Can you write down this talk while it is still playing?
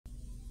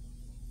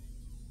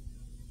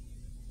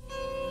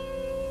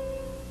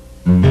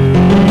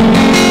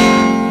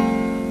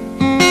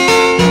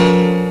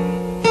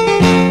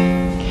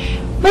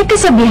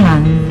kasabihan,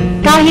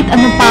 kahit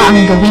ano pa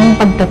ang gawing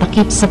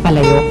pagtatakip sa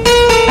palayo,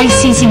 ay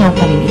sisingaw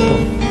pa rin ito.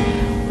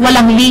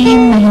 Walang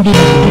lihim na hindi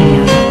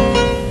nabibigyan.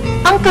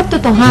 Ang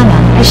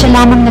katotohanan ay siya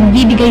lamang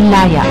nagbibigay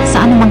laya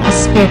sa anumang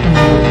aspeto ng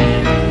buhay.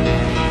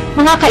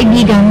 Mga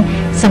kaibigan,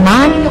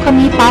 samahan niyo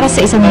kami para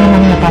sa isang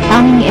namang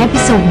natatanging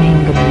episode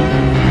ngayong gabi.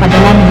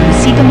 Padala ng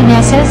Luisito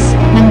Meneses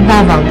ng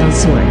Davao del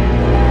Sur.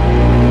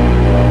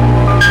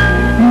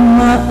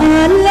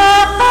 Maalaala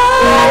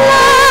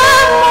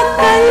mo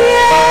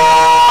kaya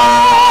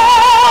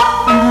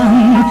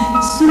ang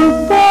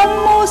sumpa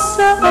mo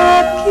sa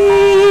akin,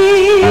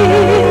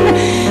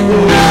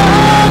 na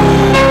ang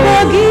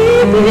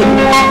pag-ibig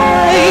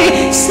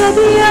ay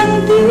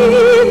sabiang di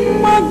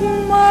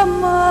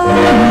magmamahal.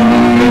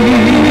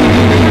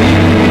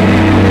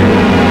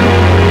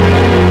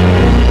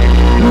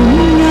 Kung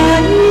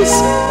nais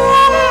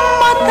mong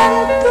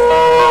matanto,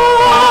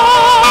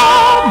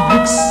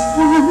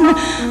 buksan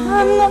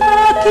ang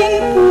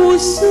aking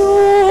puso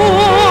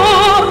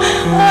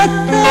at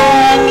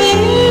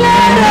tanging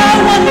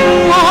larawan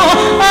mo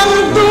ang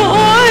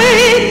do'y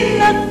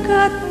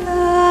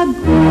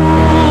nakatago.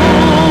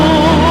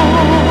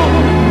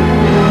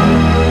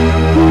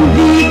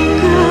 Hindi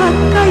ka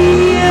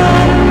kaya.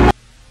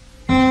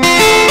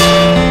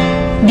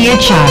 Dear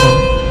Charo,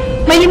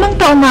 may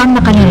 5 taon na ang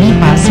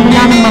nakalilipas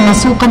mula nang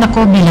mamasukan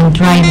ako bilang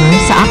driver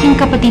sa aking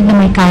kapatid na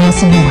may kaya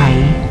sa buhay,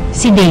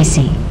 si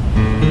Daisy.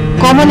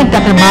 Como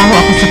nagtatrabaho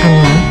ako sa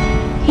kanya,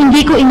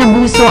 hindi ko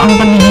inabuso ang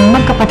pagiging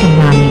magkapatid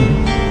namin.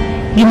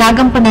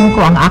 Ginagampanan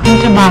ko ang aking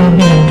trabaho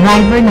bilang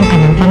driver ng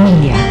kanyang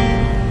pamilya.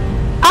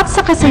 At sa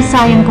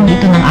kasaysayan kong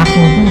ito ng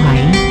aking buhay,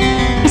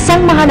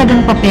 isang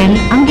mahalagang papel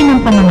ang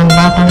ginampanan ng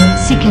batang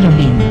si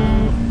Kerubin.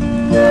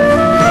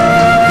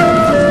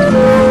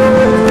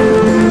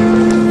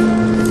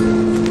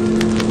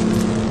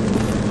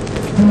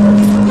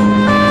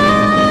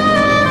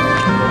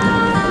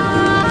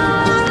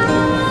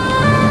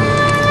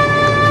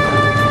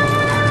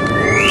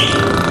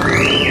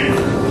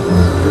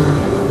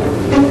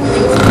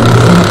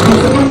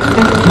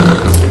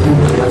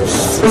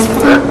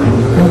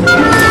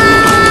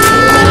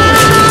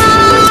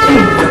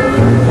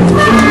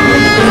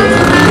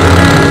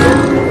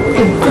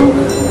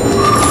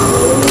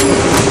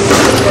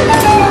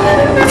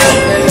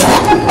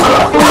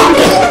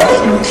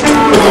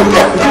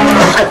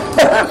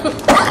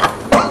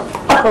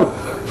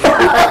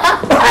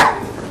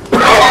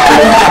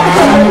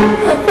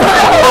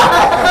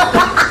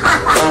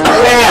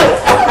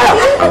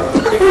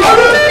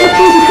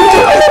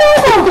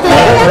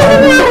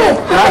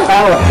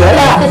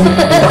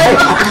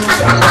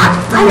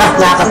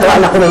 Nakakatuwa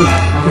ako ng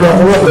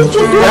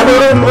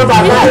nabirin mo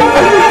bata.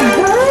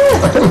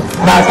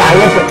 Bata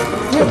yan.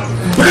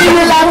 Hindi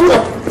na lang.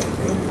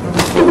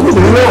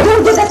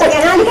 Hindi ka taga.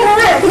 Halika na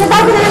nga.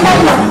 Tinatago na ng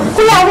dami mo.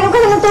 Kuya, awin ko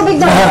na ng tubig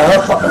doon.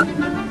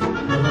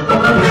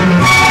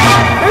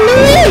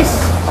 Luis!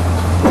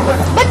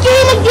 Ba't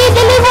kayo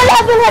nagdidilig? Wala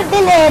bang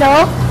hardinero?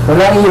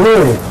 Wala iho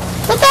eh.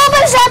 Totoo ba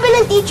sabi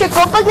ng teacher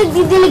ko, pag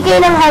nagdidilig kayo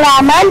ng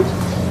halaman,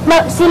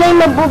 sila'y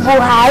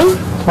mabubuhay?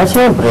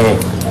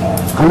 Siyempre.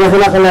 Ang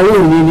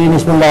nakalakalayo,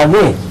 nililinis mo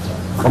lagi.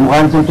 Kamukha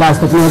ng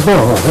plastic na ito.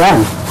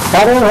 Yan.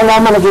 Parang yung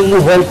halaman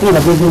nagiging healthy,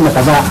 nagiging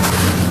mataba.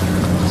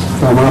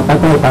 So, mga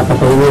patay,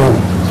 papatay mo yan.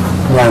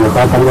 Yan,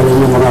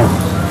 natatanggalin yung mga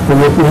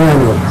pumupuhan.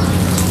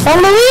 San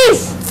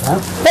Luis! Ha?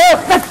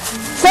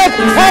 Sir!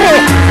 Pare!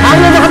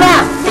 Ano na ka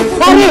na?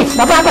 Pare!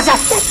 Mababasa!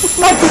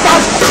 Pare!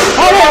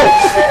 Pare!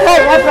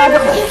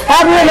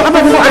 Pare! Ano ka ba?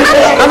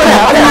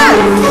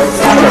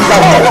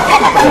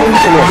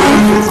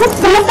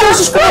 Bakit ka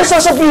nasus ko ang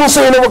sasabihin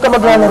sa'yo na huwag ka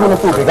maglalaro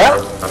ng tubig, ha?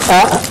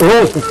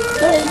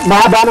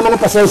 Mahaba naman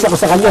ang pasensya ko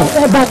sa kanya.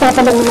 Bata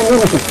pa lang naman yun.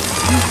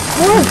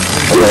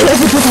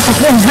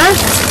 Ha?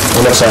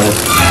 Wala sa'yo.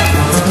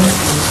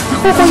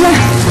 Ako, kuya.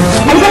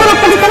 Ay, ka na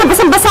magpalit ka na.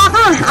 Basang-basa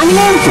ka. Ano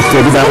na yun?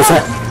 Pwede ba ako sa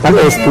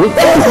pang-S2?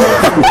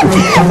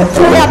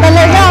 Kuya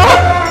talaga, oh.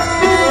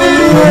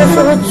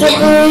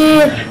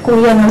 Sakit-sakit.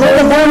 Kuya naman,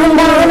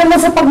 nagdahan naman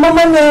sa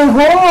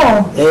pagmamaneho.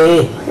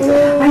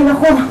 Ay,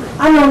 naku.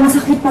 Ano,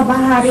 masakit pa ba,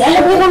 Hari?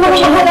 Alam niyo naman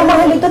ang mahal na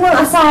mahal ito ng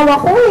asawa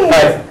ko, eh.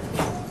 Ay!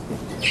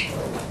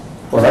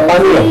 Wala pa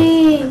niya.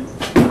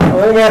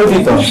 Ano nangyari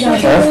dito? Ha?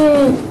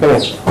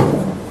 Kaya?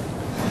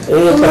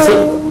 Kasi...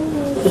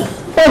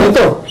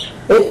 ito.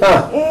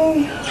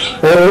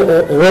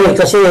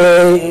 Kasi,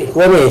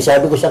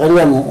 sabi ko sa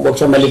kanya, huwag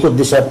siya malikod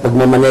doon sa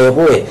pagmamaneho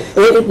ko eh.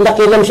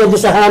 Nakilam siya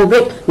doon sa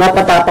handbrake,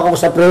 napatapak ako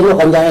sa preno,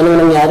 kanya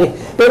anong nangyari.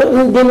 Pero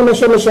hindi naman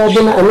siya masyado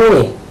na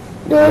ano eh.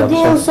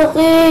 Daddy, ang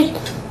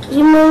sakit. Si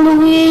Mang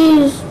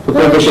Luis.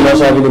 Ito ba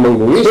sinasabi ni Mang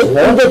Luis?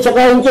 Hindi,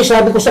 tsaka hindi.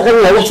 Sabi ko sa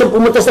kanya, huwag siyang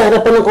pumunta sa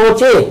harapan ng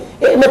kotse.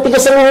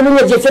 Matigas ang ulo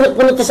niya, Jeff, siya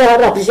nagpunta sa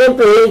harap.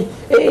 Siyempre,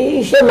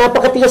 siya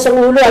napakatigas ang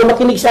ulo, ay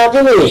makinig sa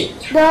akin eh.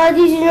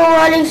 Daddy,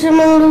 sinungaling si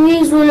Mang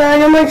Luis. Wala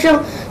naman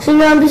siyang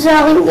sinabi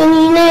sa akin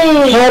kanina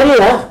eh. Sorry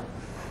ha?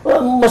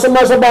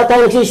 Masama sa bata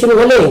ang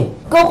nagsisinungaling.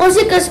 Ikaw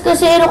kasi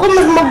kasero ko,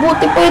 mas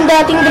mabuti pa yung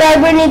dating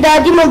driver ni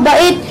Daddy,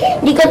 mabait.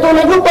 Di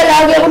katulad mo,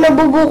 palagi ako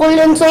nabubukol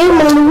lang sa'yo,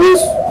 Mang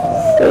Luis.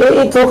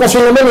 Ikaw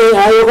kasi naman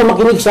ayaw ko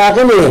makinig sa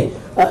akin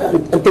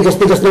ang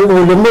tigas-tigas ng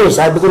ulo mo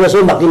Sabi ko na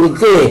sa'yo, makinig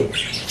ka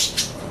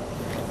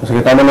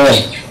Sige, tama na yan.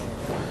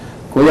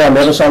 Kuya,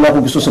 meron sana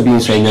akong gusto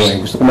sabihin sa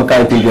inyo Gusto ko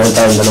magkaintindihan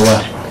tayong dalawa.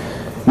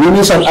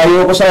 Minsan,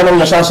 ayaw ko sanang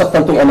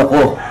nasasaktan tong anak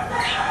ko.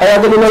 Kaya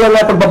ganun na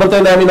lang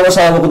pagbabantay namin ng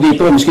asawa ko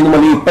dito, miskin na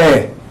maliit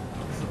pa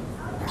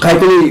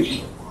Kahit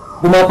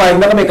pumapayag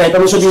na kami, kahit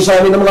anong sabihin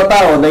sa amin ng mga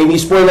tao na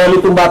ini-spoil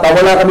namin itong bata,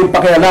 wala kaming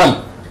pakialam.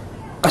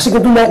 Kasi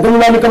ganun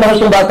namin kamahal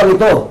itong batang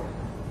ito.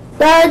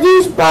 Daddy,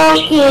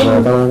 spanking.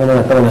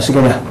 Tama na, sige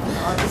na.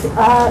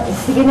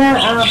 Sige na,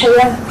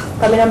 kuya.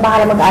 Kami nang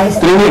bahala mag-ayos.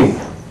 Training!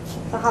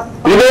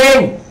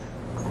 Training!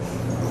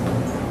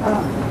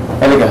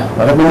 Halika,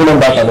 bakit mo muna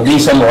ang bata?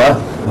 Nag-iisa mo, ha?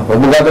 Huwag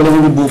mo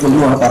gagalawin yung bukol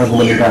mo, ha? Para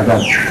gumaling ka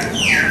agad.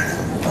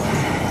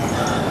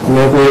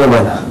 Ngayon ko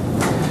naman,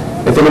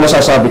 ito na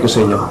masasabi ko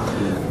sa inyo.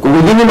 Kung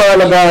hindi niyo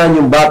maalagaan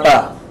yung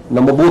bata na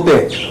mabuti,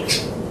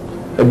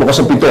 ay bukas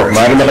ang pito,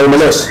 maaari na kayo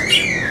malis.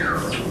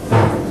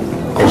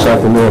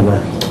 Kausapin mo yan, ha?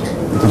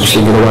 Ito gusto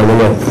yung ginawa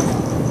naman.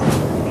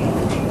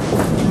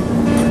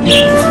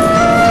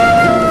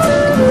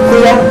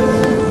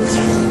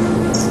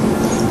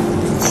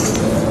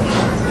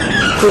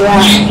 Kuya,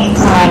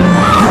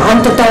 ang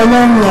totoo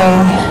nun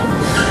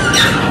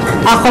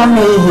ako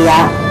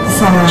nahihiya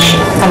sa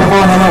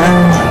kalokohan ng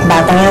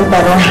batang yan,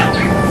 pero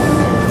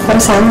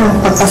sana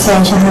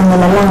pagpasensyahan mo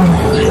na lang.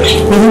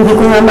 Hindi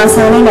ko nga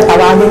masanay na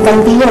tawagin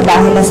kang tiyo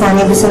dahil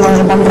nasanay gusto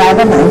ng ibang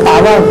driver na ang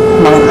tawag,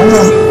 mga ano.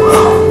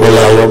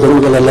 Wala, huwag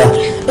kang galala.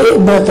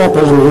 Bata pa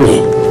lang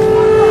yun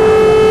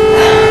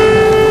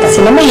Kasi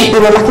naman,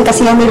 pinalaki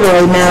kasi yan ni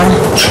Roy na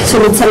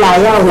sunod sa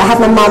layaw. Lahat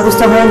ng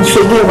magustuhan,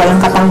 sige,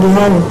 walang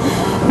katanggihan.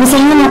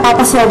 Minsan yun,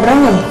 napapasobra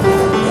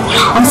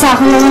Ang sa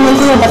akin naman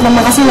ko, ba't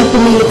naman kasi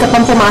nagpumilit ka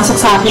pang pumasok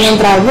sa akin ng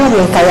driver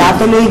Kaya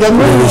tuloy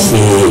ganyan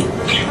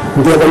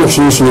Hindi ako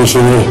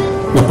nagsisisi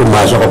na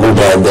pumasok akong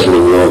driver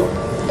ninyo.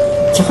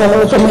 Tsaka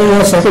ano ito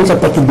may sa akin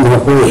kapatid mo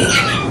ako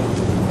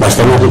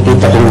Basta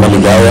nakikita kong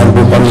maligaya ang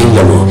buong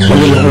pamilya mo,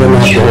 maligaya na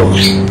ako.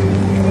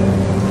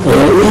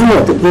 Yan mo,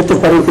 dito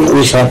pa rin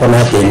pinag-usapan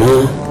natin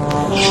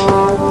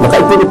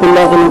Makaipinipin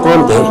na ako ng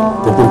konti,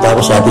 pupunta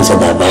ako sa atin sa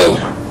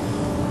Davao.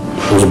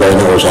 Hindi ba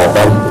yun ang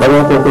usapan?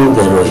 Bago ako yung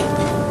Roy.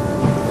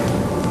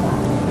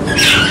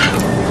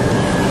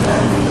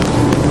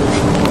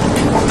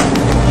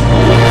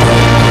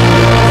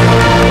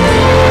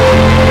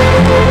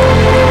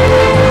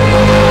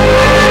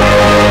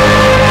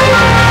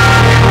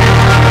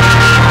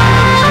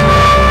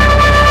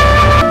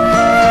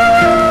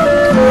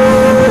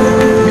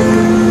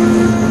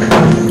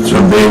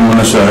 Sabihin mo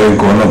na sa akin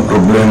kung anong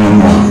problema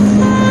mo.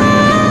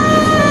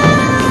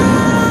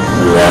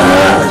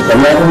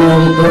 Tama ko na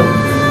ito.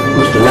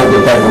 Gusto lang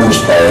kita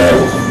kumustayan.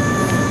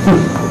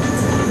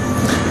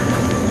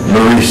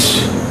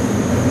 Luis,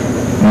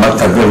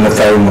 matagal na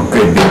tayo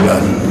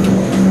magkaibigan.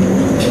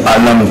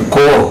 Alam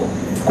ko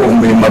kung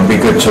may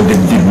mabigat sa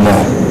dibdib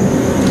mo.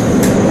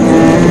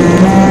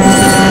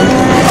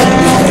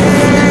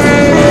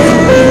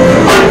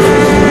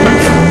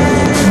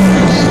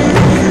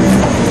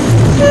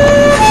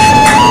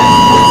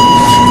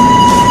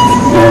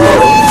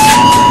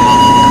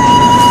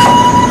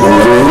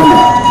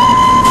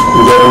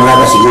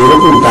 Siguro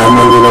kung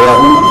tama ang ginawa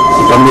ko,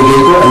 ipamigay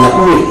ko, anak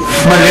ko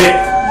Mali!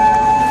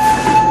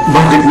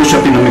 Bakit mo siya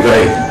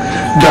pinamigay?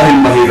 Dahil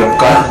mahirap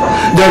ka?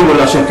 Dahil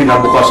wala siyang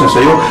kinabukasan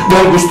sa'yo?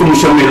 Dahil gusto mo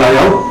siyang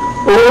nilayaw?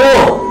 Oo!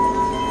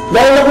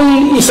 Dahil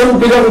ako'y isang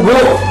bilanggo.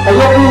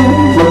 Ayokong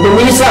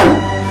magdumisan.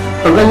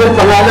 Ang kanyang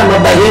pangalan,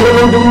 mabahero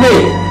ng dumi.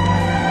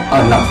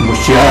 Anak mo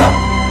siya.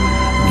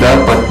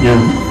 Dapat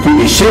niyang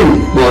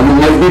tiisin kung anong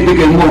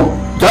maibibigay mo.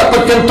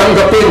 Dapat niyang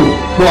tanggapin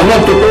kung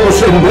anong totoo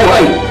sa iyong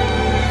buhay.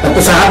 At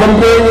sa habang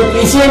buhay ng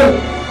isin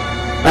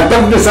at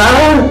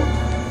pagdusahan.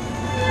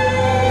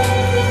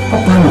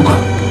 Paano ka?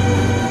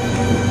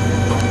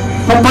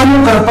 Paano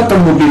ang karapatan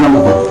mo bilang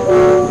ako?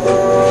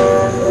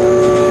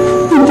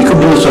 Hindi ka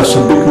ba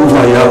nasasabik mo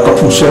mayakap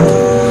mo siya?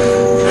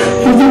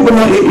 Hindi ba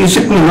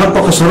naiisip mo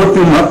napakasarap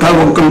yung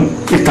matawag kang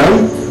itay?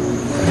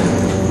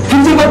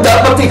 Hindi ba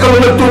dapat ikaw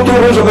ang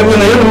nagtuturo sa kanya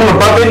na yun ang mga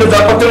bagay na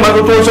dapat yung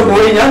matutuwa sa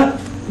buhay niya?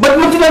 Ba't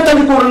mo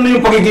tinatalikuran na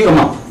yung pagiging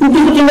ama? Hindi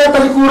ko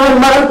tinatalikuran,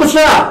 mahal ko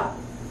siya.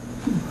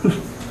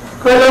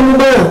 Kala mo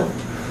ba?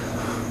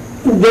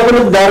 Hindi ako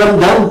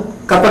nagdaramdam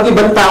kapag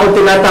ibang tao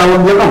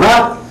tinatawag niyang ama.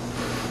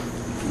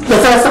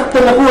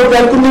 Nasasaktan ako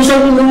dahil kung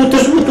minsan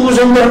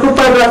inuutos-utusan niya ako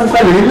para akong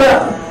kanila.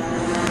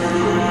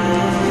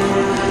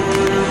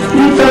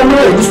 Hindi tama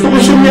gusto ko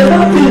siya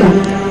niyarapin.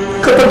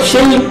 Kapag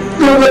siya'y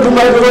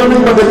gumagawa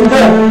ng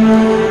maganda.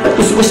 At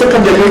gusto ko siya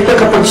kadalita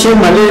kapag siya'y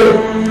mali.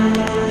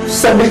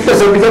 Sabik ka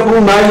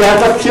kung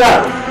mayakap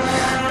siya.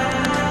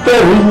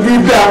 Pero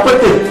hindi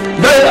dapat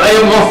Dahil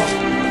ayaw mo.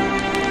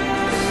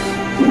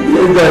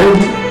 Dahil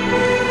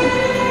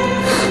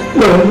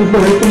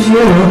mahal ko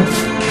siya.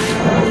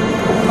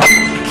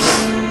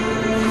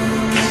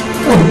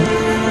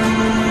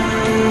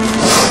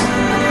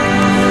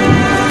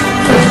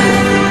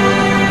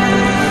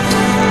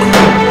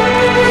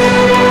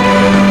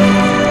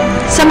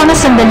 Sa mga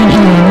sandaling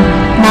iyon,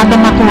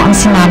 nadama ko ang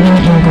sinabi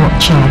ni Ingo,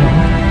 Charo.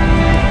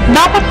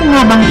 Dapat ko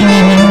nga bang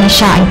ininin na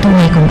siya ay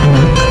tunay kong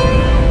anak?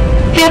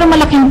 Pero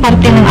malaking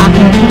parte ng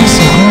aking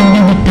puso ang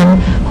nagdidiktang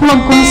huwag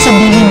kong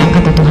sabihin ang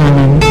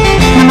katotohanan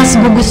na mas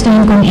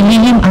gugustuhin kong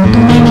ilihim ang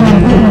tunay na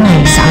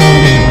nag-uunay sa aming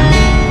dalawa.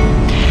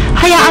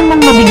 Hayaan mong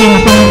mabigyan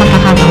ako ng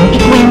pagkakataong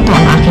ikwento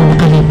ang aking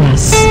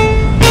nakalipas.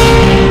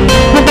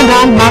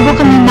 Matagal bago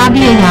kami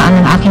nabiyayaan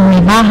ng aking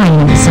may bahay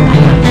ng isang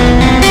anak.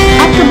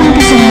 At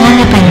kabuntisan mo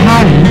niya kay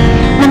Harry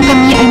nang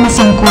kami ay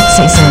masangkot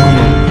sa isang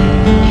gulo.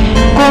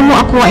 Como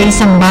ako ay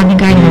isang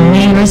bodyguard ng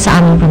mayor sa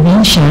aming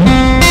probinsya,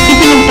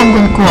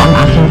 ipinagtanggol ko ang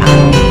aking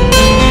amo.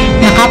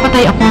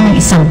 Nakapatay ako ng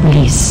isang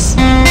pulis.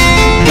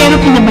 Pero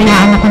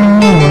pinabayaan ako ng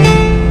mayor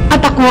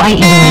at ako ay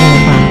iniwan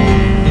pa.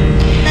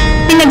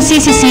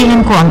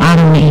 Pinagsisisihan ko ang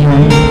araw na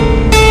iyon.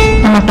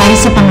 Namatay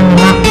sa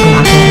panganganak ang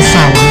aking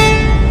asawa.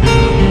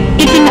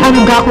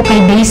 Ipinaaruga ko kay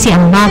Daisy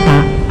ang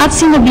bata at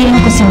sinabihan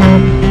ko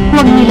silang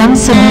huwag nilang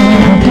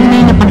sabihin ang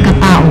tunay na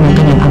pagkatao ng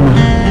kanyang ama.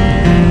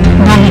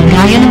 Dahil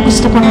gaya ng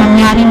gusto kong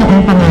mangyari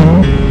noong pa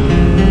man,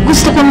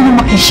 gusto kong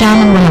lumaki siya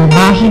ng walang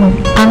bahid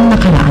ang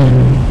nakaraan.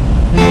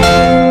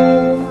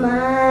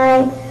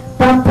 My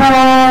Papa,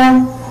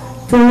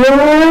 to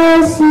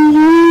us he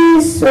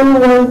is so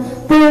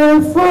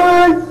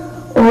wonderful.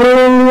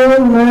 Oh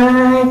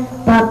my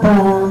Papa,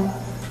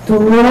 to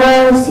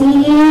us he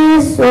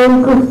is so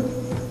good.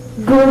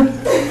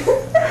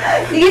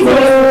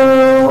 No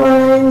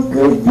one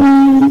could be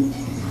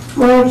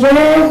more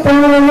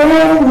gentle and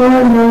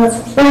more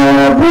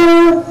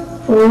lovable.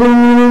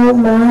 Oh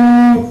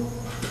my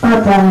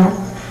Papa,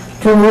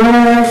 to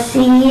us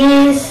he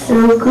is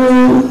so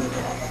good.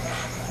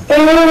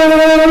 And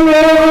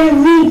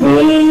every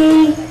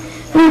day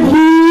that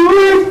he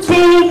would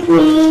take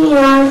me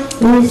on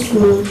his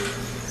knee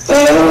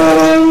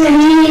and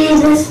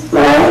read a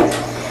smile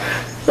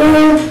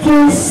and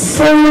kiss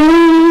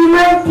away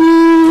my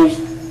tears.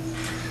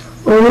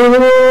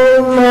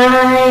 Oh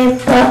my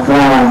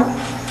Papa,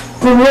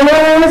 to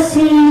us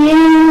he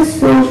is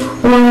so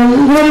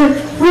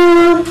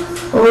wonderful.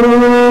 Oh,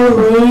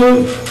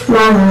 with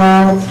my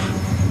heart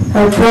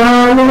I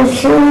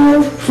promise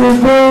you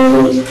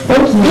today.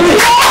 Thank you.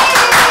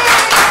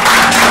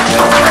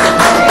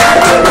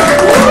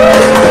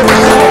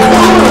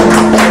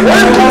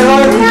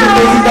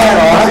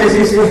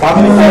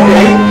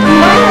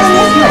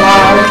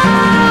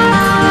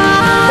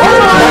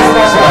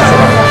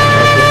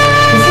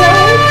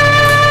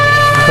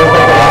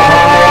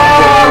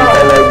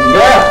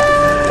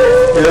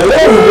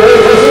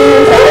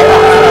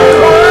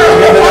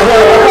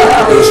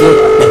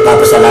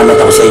 Nagpapasalamat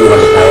ako sa inyo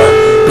mag-asawa.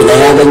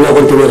 Pinayagan niyo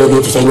akong tumira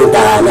dito sa inyong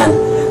tahanan.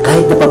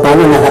 Kahit na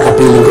paano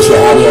nakakapiling ko si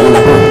Hari ang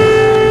anak ko.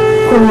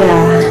 Kuya.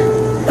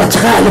 At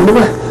saka alam mo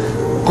ba,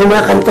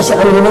 kumakanta siya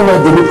kanina na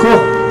dinig ko.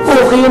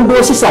 Okay yung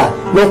boses ah.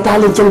 May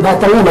talent yung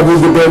bata nga,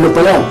 mag-develop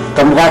pa yan.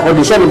 Kamukha ko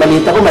din siya,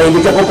 balita ko,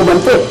 mahilig ako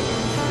kumante.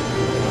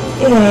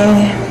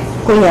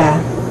 Kuya,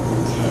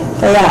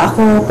 kaya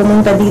ako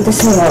pumunta dito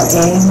sa'yo,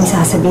 may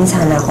sasabihin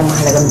sana ako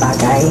mahalagang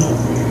bagay.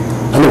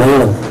 Ano ba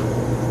yun?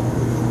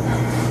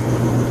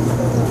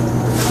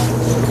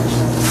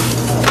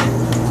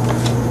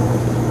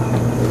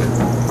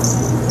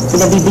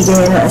 Pinabibigyan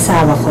niya ng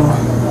asawa ko.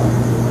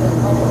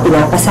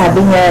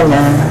 Pinapasabi niya na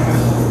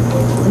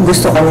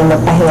gusto ko niya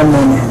magpahinga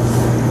muna.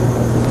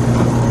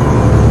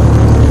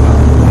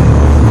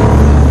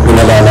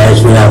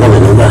 Pinalalayas niya ako,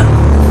 ano ba?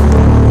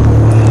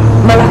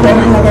 Malaki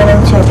ang halaga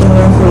ng checking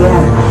niyan, kuya.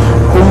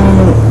 Kung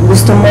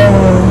gusto mo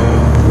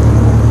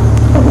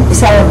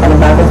mag-umpisa yung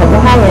panibagong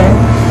kabuhayan,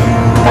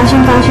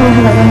 kasyang-kasyang ang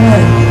halaga niya.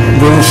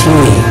 Daisy,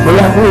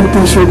 wala akong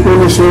intention po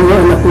na siya yung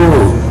anak ko.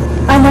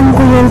 Alam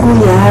ko yun,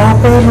 kuya,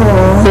 pero...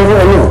 Pero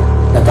ano?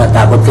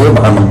 Natatakot kayo,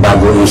 baka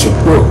magbago ang isip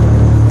ko.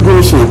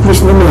 Daisy,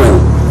 please naman.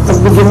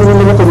 Pagbigyan mo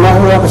naman ako,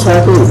 maawa ka sa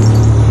akin.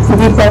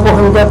 Hindi pa ako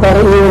handa para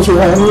iwan si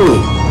Hani.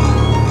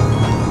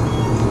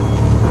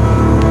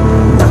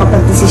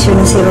 Nakapag-desisyon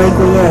na si Roy,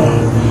 kuya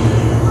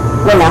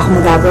Wala akong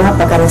magagawa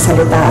pagka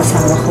nagsalita ang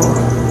asawa ko.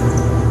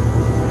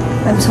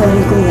 I'm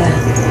sorry, kuya.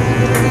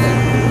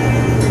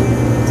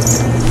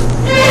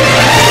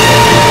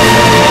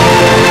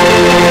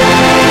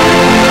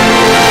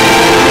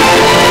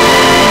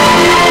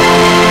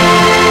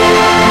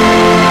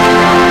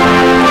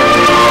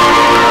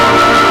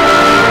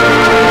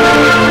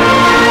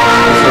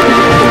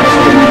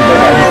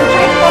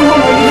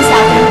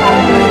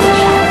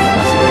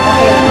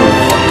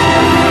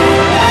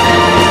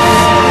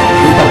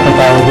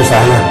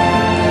 Sana.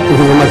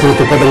 Hindi mo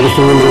matutupad ang gusto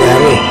mo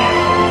nangyari.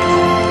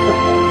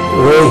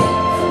 Roy,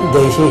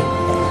 Daisy,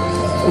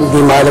 hindi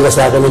mahalaga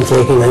sa akin ang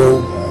checking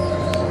ngayon.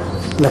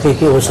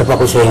 Nakikiusap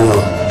ako sa inyo.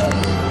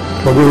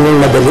 Huwag mo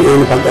nang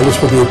madaliin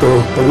pag-alis ko dito.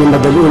 Huwag mo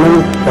madaliin ang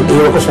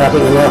pag-iwan ko sa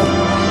aking anak.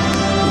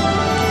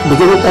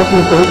 Bigyan mo tayo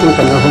ng konting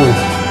panahon.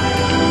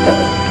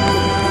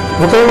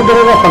 Huwag kayo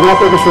magdalala.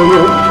 Pangako ko sa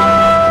inyo.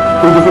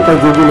 Hindi ko tayo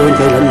guguluhin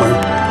kailanman.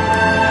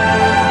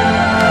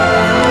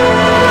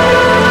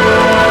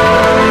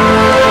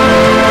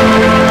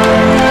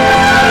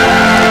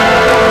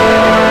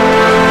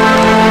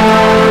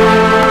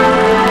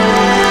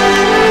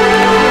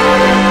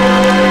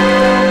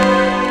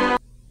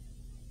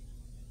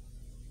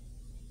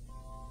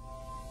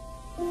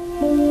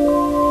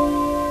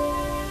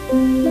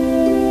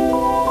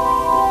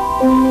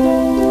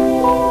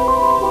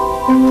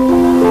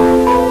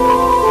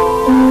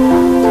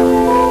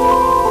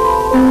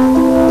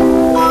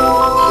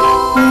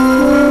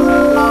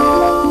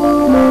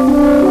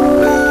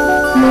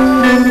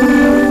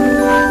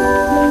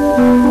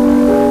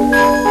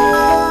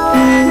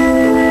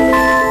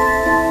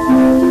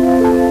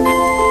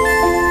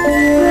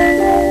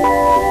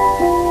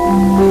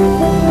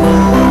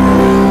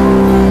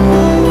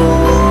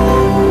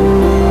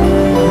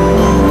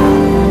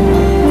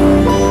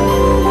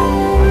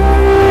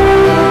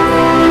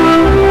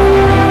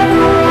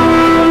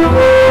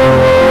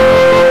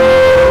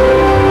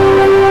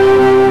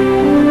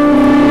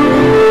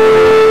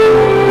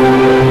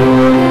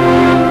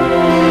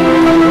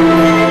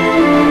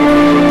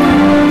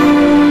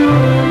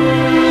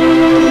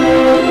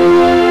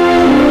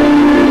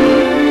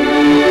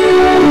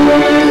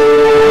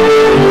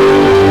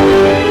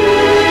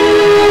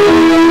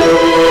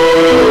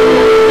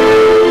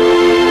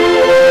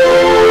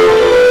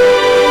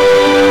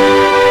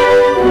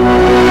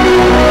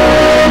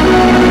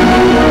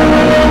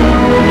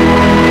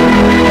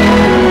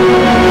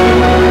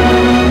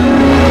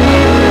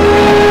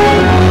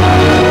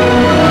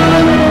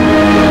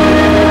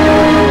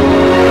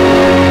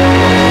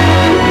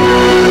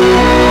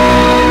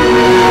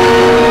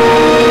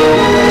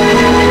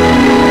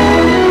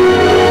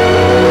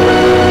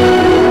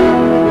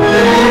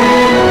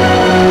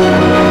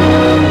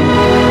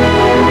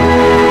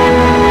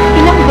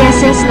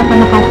 na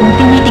panakaw kong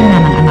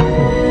tinitingnan ng anak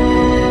ko.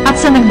 At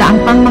sa nagdaang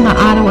pang mga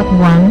araw at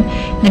buwan,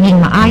 naging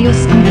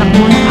maayos ang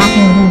takbo ng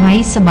aking buhay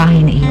sa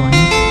bahay na iyon.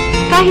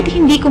 Kahit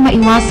hindi ko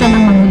maiwasan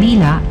ang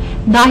mangulila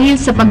dahil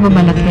sa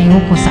pagbabalat kayo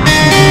ko sa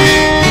aking anak.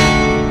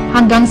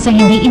 Hanggang sa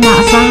hindi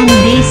inaasahan ni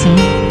Daisy,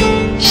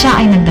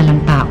 siya ay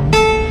nagdalang tao.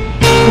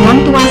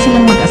 Tuwang-tuwa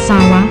silang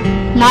mag-asawa,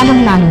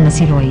 lalong-lalo na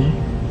si Roy.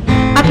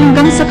 At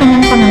hanggang sa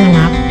kanyang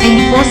panganganak ay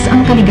lipos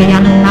ang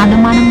kaligayahang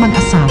nadama ng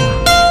mag-asawa.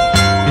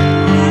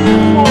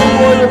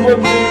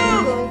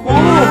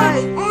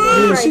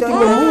 Sige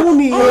mo,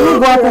 umiiyak.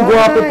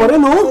 Gwapo-gwapo pa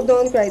rin, oh.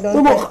 Don't cry,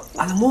 don't cry.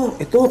 Alam mo,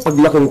 ito,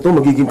 paglaki nito,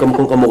 magiging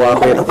kamukha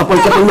ka yan. Ang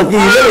kapal-kapal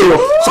nag-iilay, oh.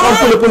 Sa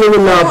kampulo-pulo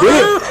ng labi.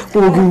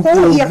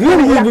 Puging-puging.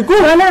 Hindi ko.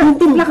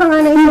 Timpla ka nga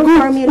na yung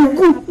formula.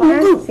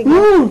 Sige.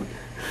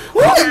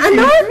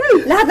 Ano?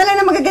 Lahat na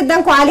lang ng magagandang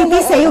quality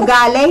sa'yo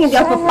galing, hindi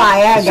ako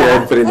papayag.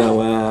 Siyempre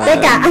naman.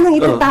 Teka, anong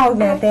itatawag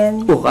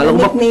natin?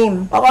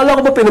 Nickname. Akala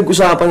ko ba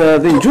pinag-usapan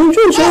natin? Jun,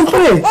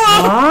 siyempre.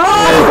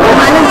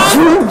 Anong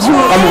Jun?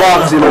 Kamukha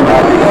kasi ng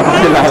dati.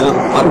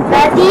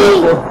 Daddy!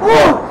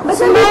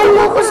 Samahan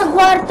mo ako sa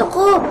kwarto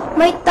ko.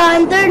 May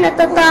thunder,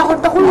 natatakot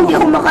ako, hindi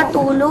ako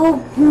makatulog.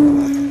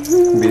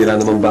 Bira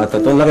naman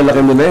bata to.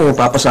 Laki-laki mo na eh.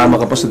 Papasama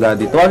ka pa sa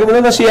daddy. Tawagin mo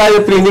na si Aya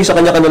Training, sa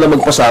kanya ka na lang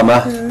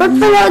magpasama. Ba't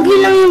palagi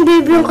lang yung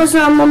baby yung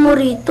kasama mo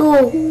rito?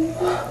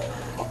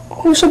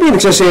 Kung sabihin,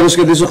 nagsaselos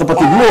ka din sa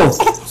kapatid mo.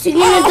 Sige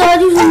na,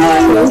 Daddy,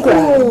 samahan mo ko.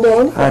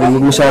 Hari,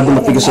 huwag masyadong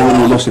matigas ang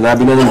ulo.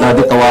 Sinabi na ng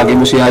daddy,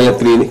 tawagin mo si Aya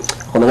Training.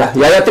 Ako na nga.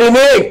 Yaya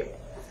Training!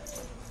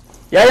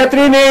 Yaya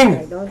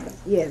Training!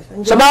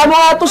 Samahan mo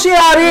nga ito si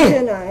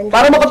Hari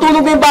para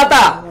makatulog na yung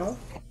bata.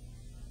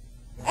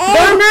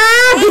 Donna!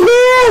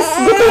 Bilis!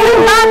 Gusto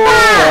yung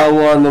bata!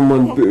 Awa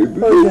naman, baby.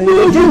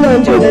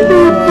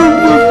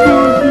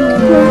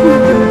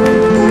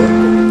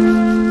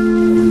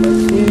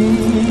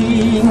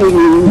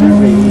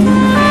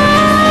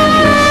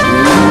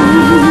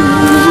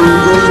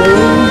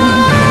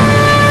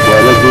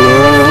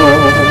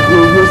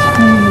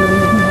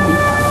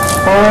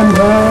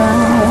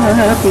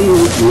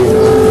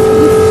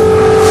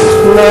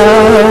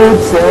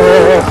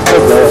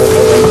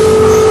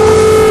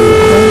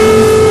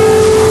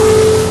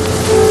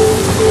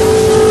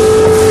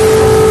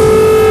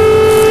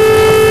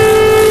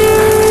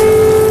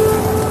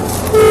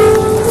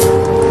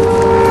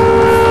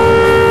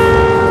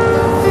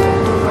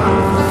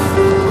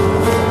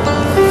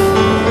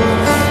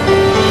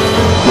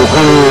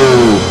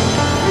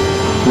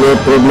 May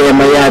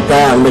problema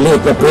yata ang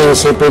maliit na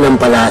prinsipe ng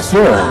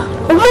palasyo, ha?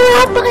 Huwag mo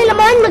nga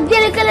pakilaman,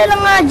 magdilag ka na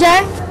lang nga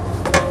dyan.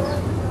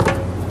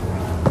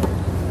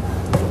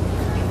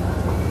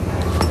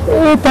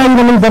 Tayo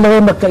naman dalawa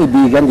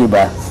magkaibigan, di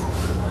ba?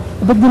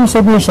 Ba't di mo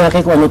sabihin sa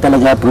akin kung ano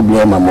talaga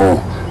problema mo?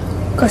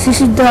 Kasi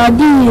si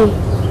Daddy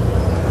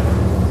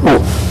Oh,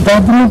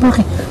 daddy mo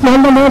bakit? Mahal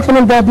na mahal ka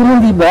ng daddy mo,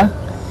 di ba?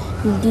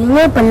 Hindi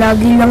nga,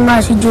 palagi lang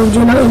nga si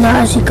Jojo nang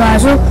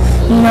inaasikaso.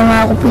 Hindi na nga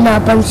ako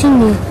pinapansin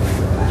eh.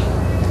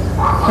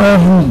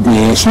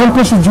 Hindi.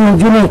 Siyempre si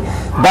Jojo eh.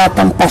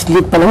 Batang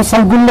paslit pa lang.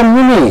 Sanggol lang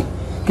yun eh.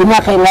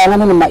 Kinakailangan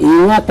mo na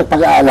maingat at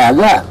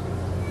pag-aalaga.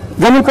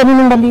 Ganun ka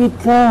nung maliit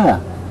ka.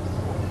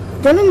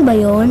 Ganun ba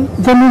yun?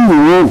 Ganun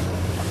yun.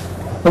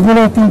 Huwag mo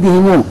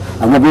naintindihin yun.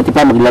 Ang mabuti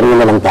pa, maglaro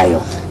na lang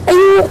tayo.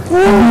 Ayoko!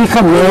 Hindi ka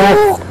na!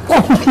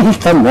 Hindi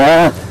ka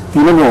na!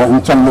 Tingnan mo,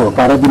 ang tiyan mo,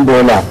 para din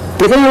bola.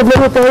 Halika na,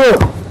 maglaro tayo!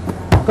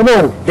 Come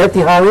on,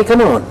 Dirty Harry,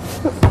 come on!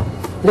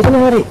 Halika na,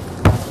 Harry!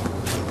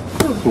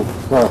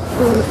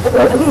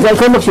 Diyan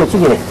ka mag-shoot,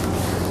 sige.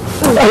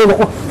 Ay,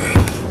 naku!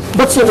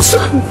 Ba't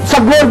sa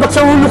ball, ba't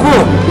sa ulo ko?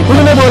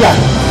 Huli na bola!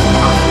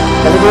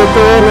 Talaga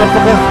ito,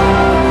 napaka...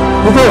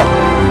 Dito!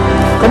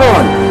 Come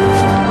on!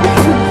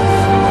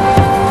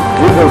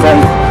 Here goes,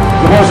 Harry.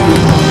 Lumosky.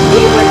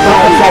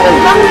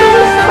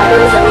 Mangdulis na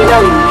kami sa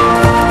ilaw.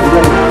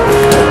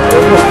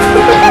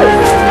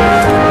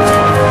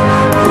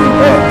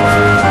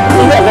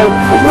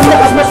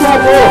 Mas mo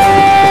ako.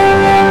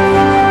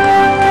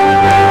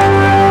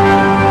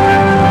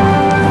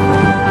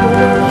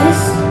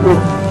 Luis,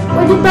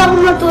 pwede ba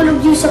akong matulog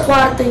dito sa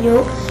kwarto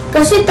niyo?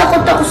 Kasi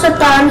takot ako sa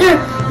thunder.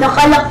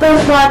 Nakalak pa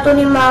yung kwarto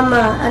ni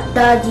Mama at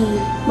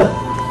Daddy.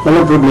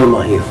 Walang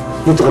problema, Hugh.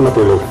 Dito ka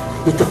matulog.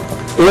 Dito.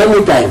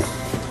 Anytime.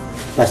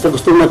 Basta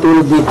gusto mo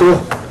matulog dito,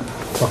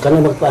 huwag ka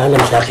na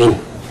magpaalam sa akin.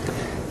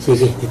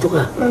 Sige, dito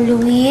ka. Mang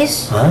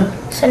Luis, Ha?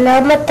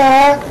 salamat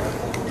ha.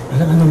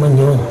 Alam ka naman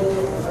yun.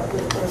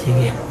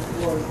 Sige.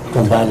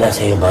 Kung bahala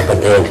sa'yo,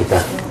 babantayan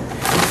kita.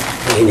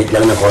 Mainit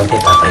lang na konti,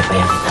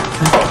 papaypayan kita.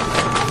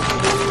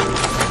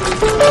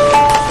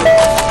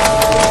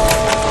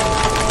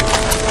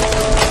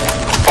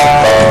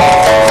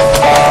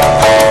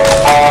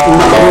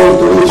 Hindi ka rin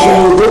tuloy siya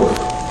ito.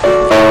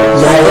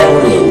 Yaya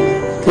ulit.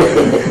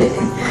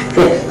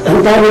 Ang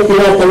dami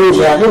tinatanong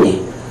sa akin eh.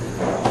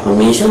 Kung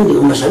minsan, hindi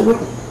ko masagot.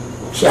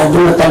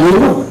 Siyadong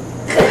matalino.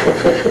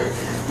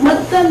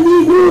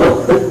 Matalino.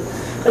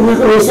 Kanya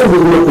ko minsan,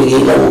 hindi ko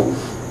mapigilan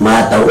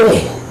mataw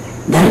eh.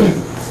 Dahil,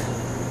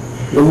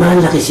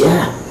 lumalaki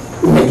siya.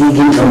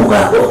 Nagiging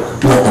kamukha ko,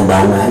 mataba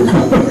nga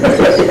lang.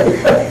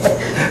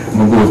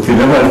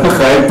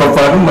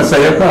 Parang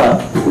masaya ka, ha?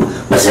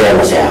 Masaya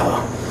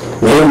ako.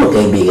 Ngayon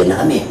magkaibigan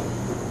na kami.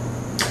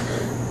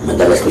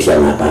 Madalas ko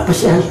siya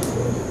napapasyal,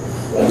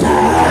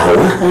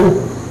 nahahawakan,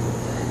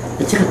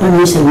 at saka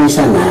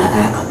paminsan-minsan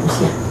naaakap ko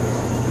siya.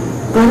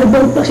 Para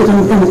bang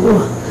pakiramdam ko,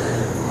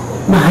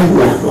 mahal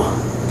niya ako.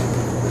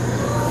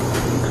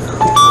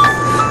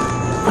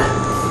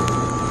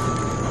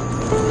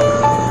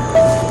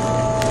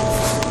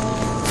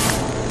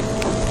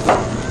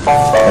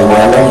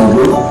 Wala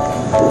hindi.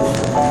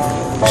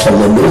 Sa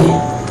gabi,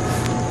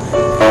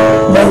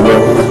 bago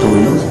ako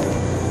matulog,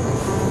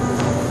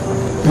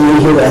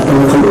 nahihirapan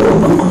ang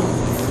kalooban ko.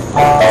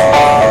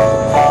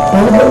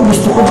 Para ba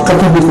gusto ko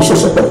katabi ko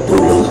siya sa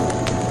pagtulog?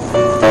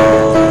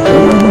 Kaya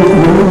naman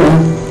ko naman,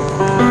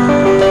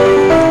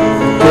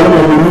 kaya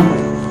naman,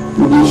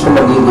 hindi siya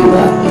magiging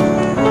akin.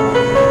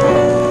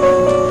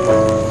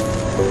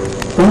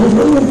 Para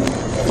ba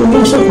hindi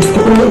siya gusto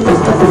ko na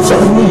ipagtapos sa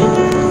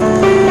kanya?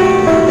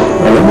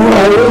 Alam mo,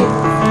 Ari,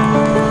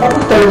 ako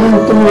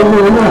talagang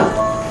tumulong na.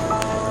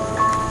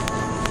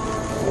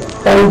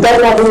 Handa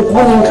na akong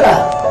kunin ka.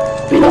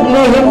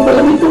 Pinaglihim ko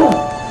lang ito.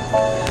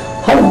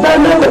 Handa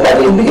na ako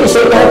para ibigay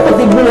sa lahat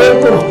pati buhay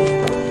ko.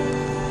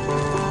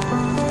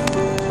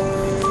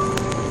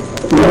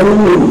 Alam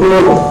mo,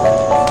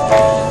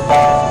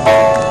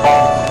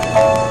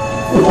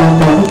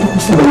 natatakot ako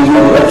sa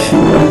magiging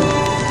reaksyon.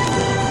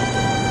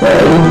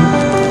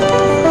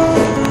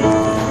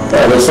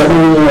 Para sa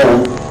kanya,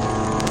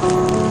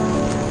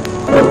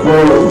 ako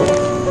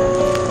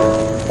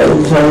ay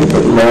sa'yo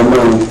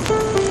paglaman.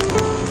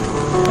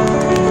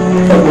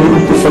 Ako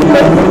ito sa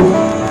laman.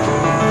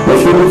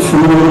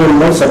 Masunod-sunod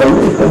lang sa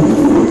kanya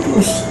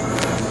ipag-utos.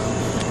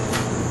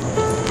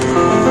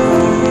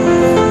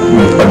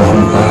 May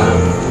panahon pa.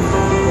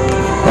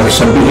 Para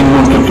sabihin mo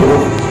ang totoo,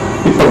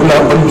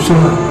 ipaglaban mo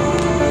siya.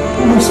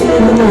 Masaya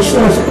naman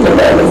siya sa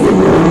nalalagyan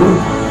mo.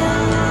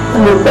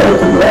 Ano pa ang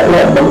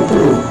paglalaban ko?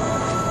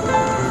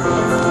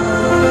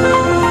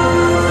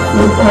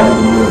 Magpahal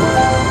mo.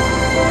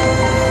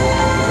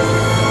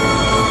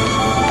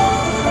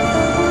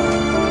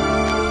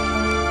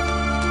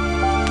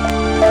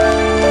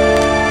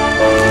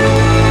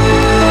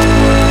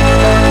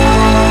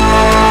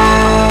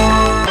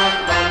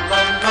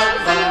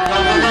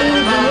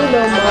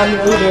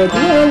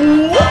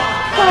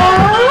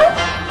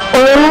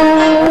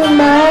 Oh,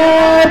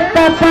 my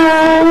Papa,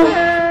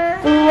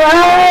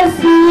 was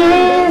he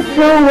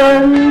so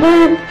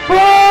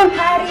wonderful?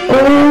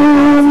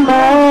 Oh,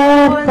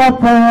 my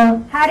Papa,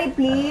 Harry,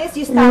 please,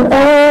 you stop.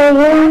 I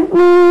want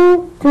me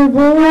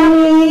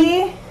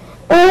today.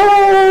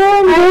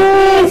 And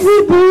this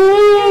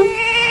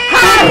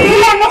Harry,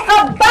 ano ka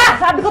ba?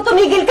 Sabi ko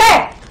tumigil ka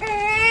eh!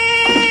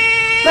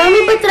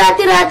 Mami, ba't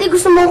rati-rati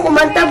gusto mo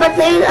kumanta? Ba't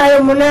na yun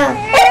ayaw mo na?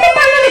 Eh,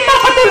 paano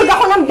nagpapatulog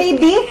ako ng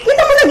baby?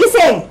 Kita mo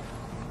nagising!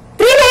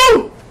 Triling!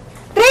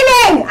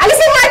 Triling!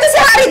 Alisin nga ito si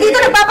Harry dito!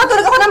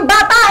 Nagpapatulog ako ng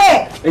bata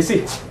eh! Eh,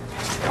 si.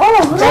 Oh,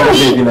 Saan ang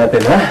baby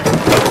natin, ha?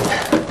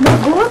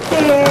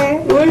 mabuti!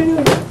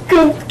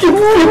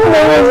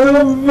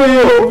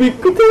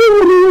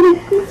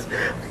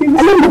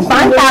 Alam mo ba,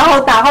 ang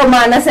takaw-takaw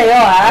mana sa'yo,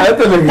 ha? Ah,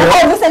 talaga?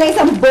 Nakaubos na ng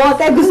isang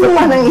bote, gusto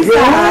pa ng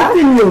isa, ha?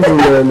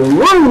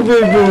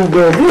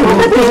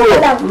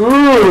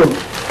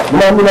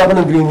 Bumami na ako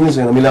ng green news,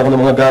 eh. Namila ako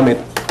ng mga gamit.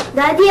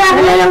 Daddy,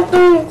 akin na lang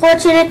tong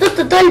kotse nito.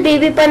 Total,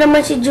 baby pa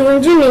naman si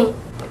Junjun eh.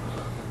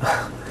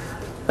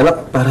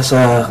 Anak, para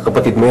sa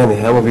kapatid mo yan, eh.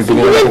 Ha? Mabibili Sige,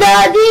 na ako.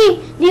 Daddy.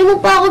 Di mo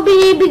pa ako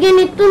binibigyan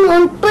nito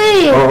noon pa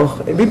eh. Oo,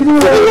 eh, bibili mo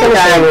na Sige, ako.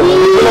 Daddy.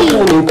 Ito lang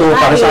kunin to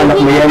para sa anak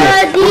mo yan, eh.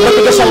 Daddy. Kung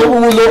matigas ang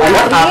ulo,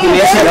 anak, akin na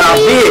yan si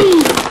Rafi.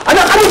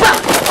 Anak, ano ba?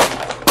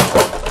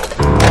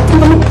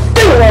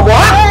 Dalawa mo,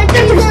 ha?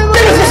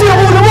 Tigas kasi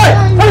ang ulo mo, eh.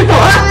 Ano ito,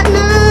 ha?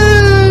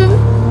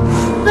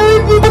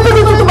 Ba't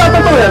ito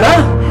tumatataw yan, ha?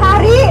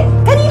 Harry,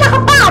 kanina ka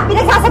pa!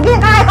 Pinagsasabihan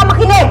ka kaya ka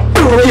makinig!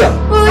 Ano na yan?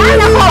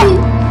 Sana ko!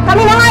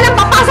 Kami na nga lang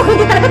papasok,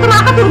 hindi talaga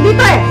tumakatulog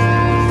dito eh!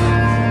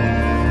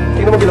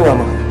 Tingnan mo ginawa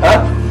mo, ha?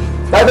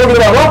 Bakit mo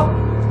ginawa mo?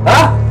 Ha?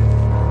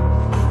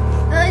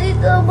 Daddy,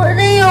 tama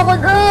na ayoko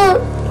na.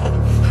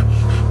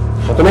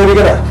 Tumahimik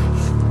ka na.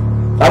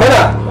 Tama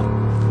na!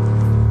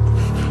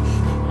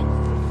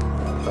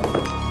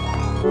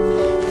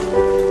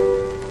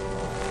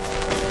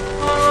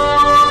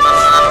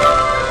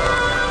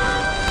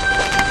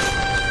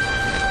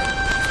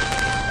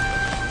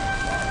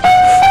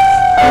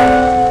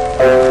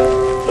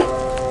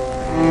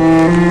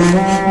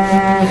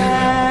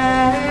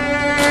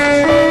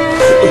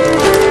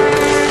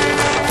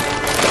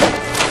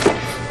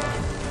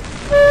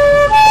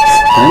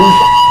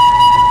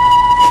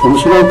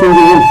 Gusto na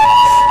intindihin.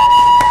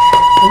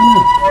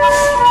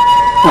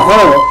 Ako,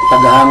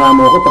 paghahanga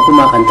mo ako pag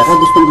kumakanta ka,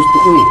 gustong-gusto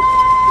ko eh.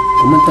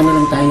 Kumanta na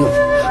lang tayo.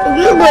 Huwag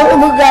lang ba ako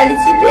magalit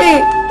sila eh.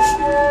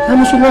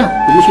 Kamo sila,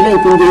 huwag mo sila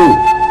intindihin.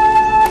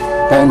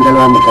 Tayong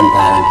dalawa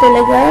magkantahan.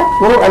 Talaga?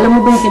 Oo, alam mo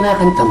ba yung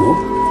kinakanta mo?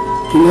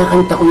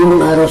 Kinakanta ko yung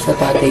araw sa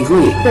tatay ko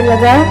eh.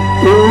 Talaga?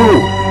 Oo,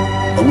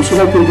 huwag mo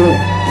sila intindihin.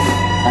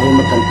 Tayong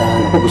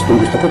magkantahan ako,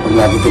 gustong-gusto ko pag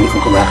lagi kami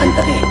kong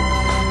kumakanta ka eh.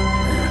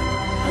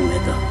 Ano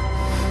ito?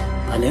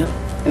 Ano yun?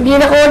 Hindi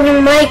na ko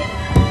yung mic.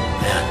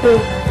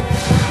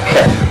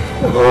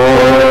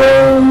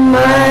 Oh,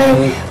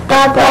 my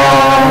Papa,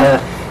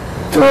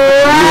 to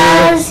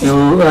us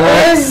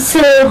is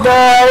 $1.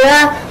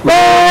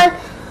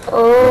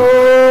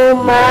 Oh,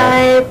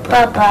 my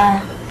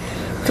Papa,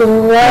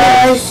 to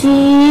us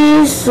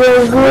is so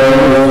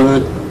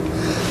good.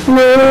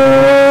 No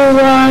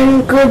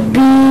one could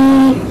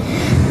be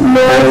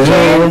more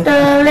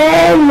gentle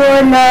and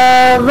more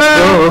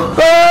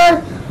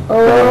lovable.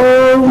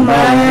 Oh,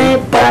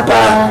 my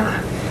Papa,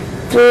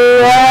 to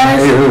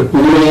us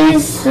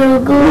is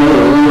so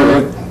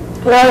good.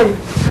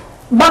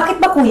 Bakit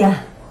ba,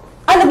 kuya?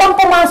 Ano bang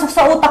pumasok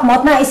sa utak mo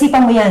at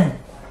naisipan mo yan?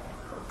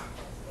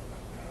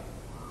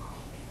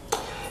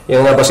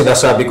 Yan nga ba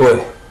sinasabi ko eh.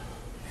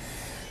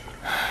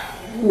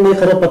 May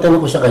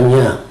karapatan ako sa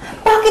kanya.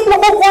 Bakit mo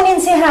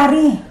kukunin si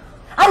Harry?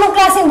 Anong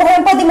klaseng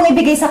buhay ang pwede mong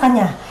ibigay sa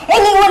kanya?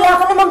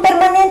 Wala ka namang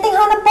permanenteng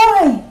hanap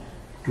buhay.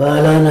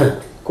 Bahala na.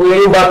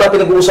 Kuya, yung bata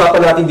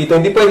pinag-uusapan natin dito,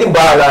 hindi pwedeng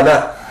bahala na.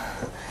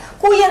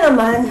 Kuya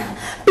naman,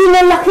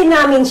 pinalaki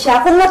namin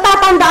siya. Kung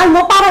natatandaan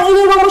mo, parang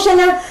iniwan mo siya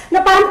na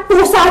parang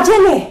pusa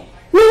dyan eh.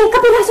 May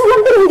kapiraso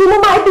lang din, hindi mo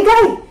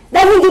maibigay.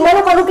 Dahil hindi mo alam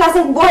kung anong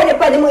klaseng buhay na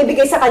pwede mong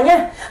ibigay sa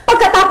kanya.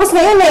 Pagkatapos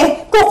ngayon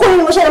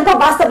kukunin mo siya ng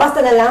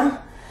pabasta-basta na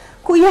lang.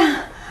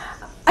 Kuya,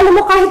 alam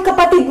mo kahit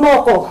kapatid mo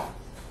ako,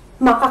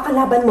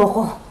 makakalaban mo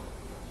ko.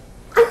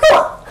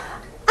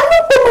 Ano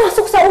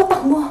pumasok sa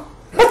utak mo?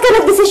 Ba't ka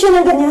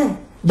nagdesisyon ng ganyan?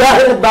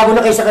 Dahil nagbago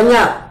na kayo sa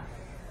kanya.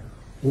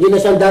 Hindi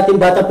na siyang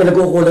dating bata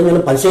pinag-uukulan niya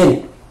ng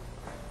pansin.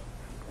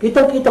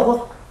 Kitang-kita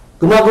ko.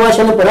 Gumagawa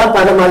siya ng paraan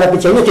para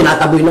malapit sa inyo,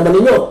 tinataboy naman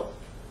ninyo.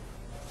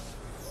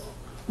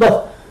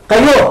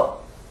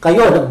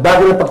 Kayo,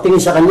 nagbago na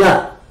pagtingin sa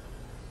kanya.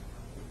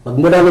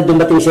 Magmula na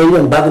dumating sa inyo,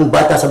 ang bagong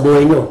bata sa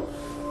buhay niyo.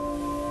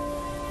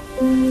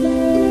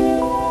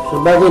 Sa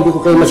bagay, hindi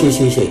ko kayo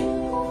masisisi.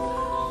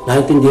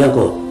 Naintindihan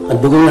ko, ang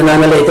dugong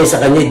nananalaytay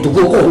sa kanya,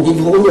 dugo ko, hindi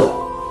dugo niyo.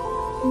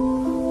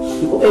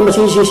 Hindi ko kayo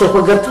masisisi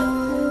pagkat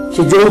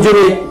si Jojo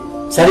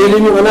sarili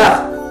niyong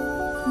anak.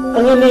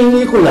 Ang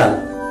hinihingi ko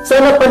lang,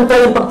 sana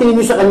pantay ang pagtingin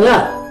niyo sa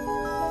kanya.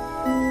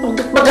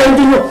 Pagka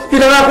hindi niyo,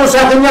 pinangako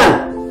sa akin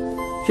yan.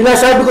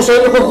 Sinasabi ko sa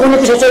inyo, kukunin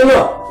ko sa inyo.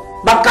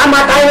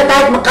 Magkamatayan na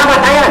tayo,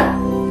 magkamatayan!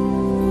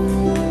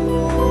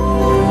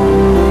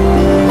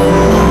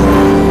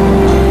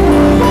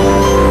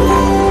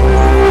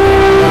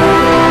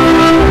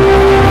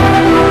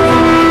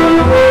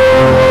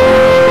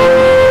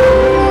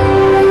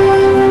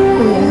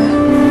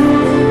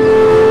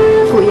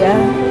 Kuya,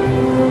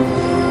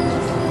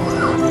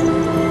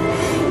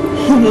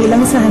 hindi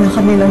lang sana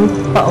kami ng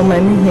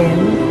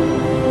paumanhin.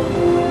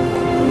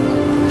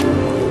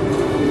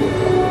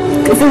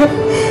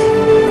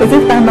 Kasi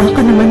tama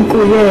ka naman,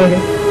 kuya eh.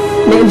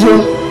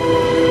 Medyo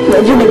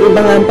nag-iba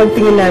nga ang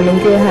pagtingin namin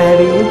kay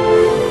Harry.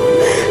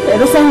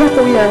 Pero sana,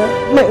 kuya,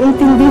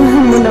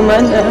 maintindihan mo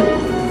naman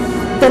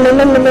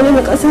talagang naman yung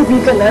nakasabi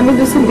ka namin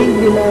doon sa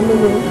baby namin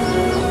eh.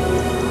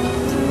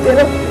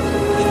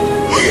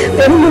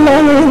 Pero mula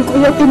ngayon,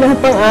 kuya,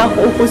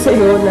 pinapangako ko sa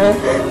iyo na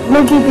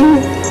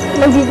magiging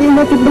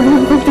matibag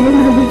ng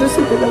pagtingin namin doon sa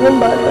pinangang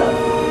bata.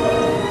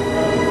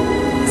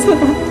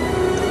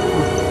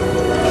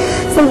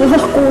 Sana,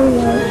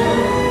 kuya.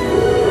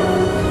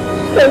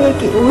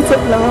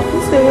 Nakikiusap lang ako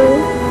sa'yo.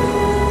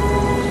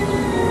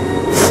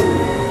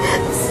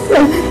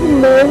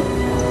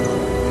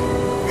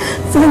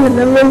 Sana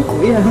naman,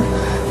 kuya.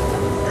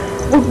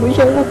 Huwag mo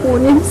siyang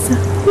kukunin sa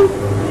akin.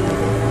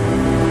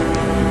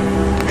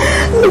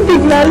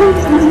 Bigla lang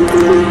kunin ko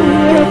ng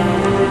kuya.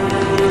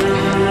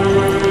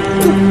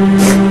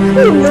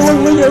 Huwag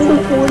mo siyang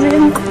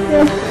kukunin,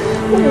 kuya.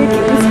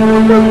 Nakikiusap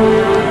lang.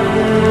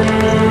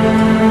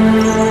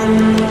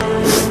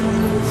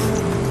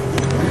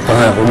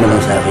 Pangako mo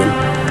lang sa akin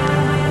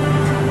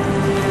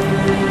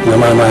na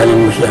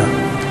mamahalin mo siya.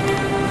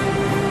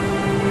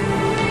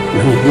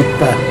 Mahigit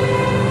pa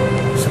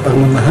sa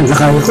pagmamahal na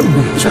kaya ko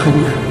ibigay sa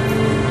kanya.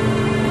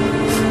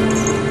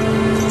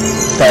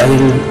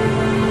 Dahil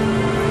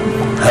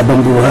habang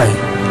buhay,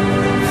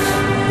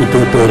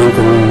 ituturing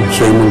kong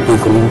siya'y munti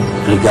kong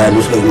regalo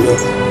sa inyo.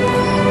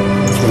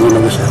 Sa inyo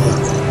ng asawa.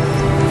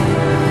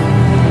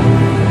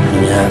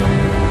 Kanya,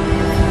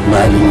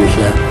 mahalin niyo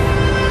siya.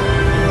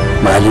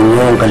 Mahalin niyo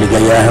ang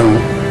kaligayahang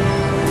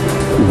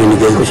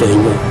binigay ko sa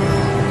inyo.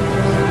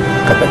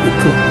 Kapatid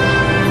ko.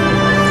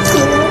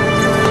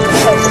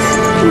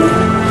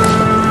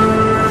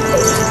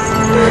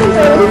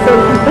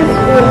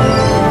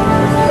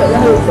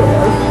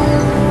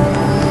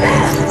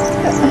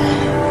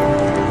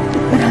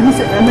 Maraming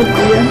salamat,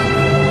 kuya.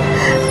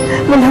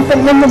 Wala pa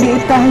naman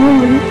maliit tayo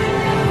eh.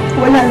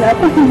 Wala na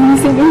pa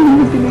hinising ang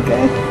hindi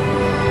binigay.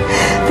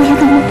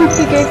 Talagang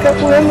magbibigay ka,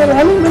 kuya.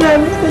 Maraming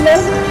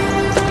salamat.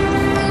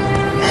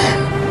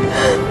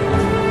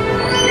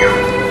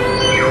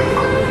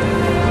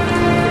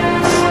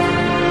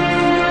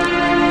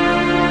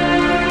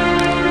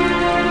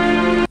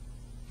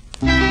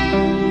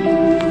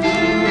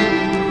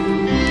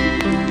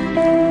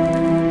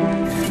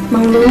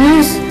 Mang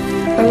Luis,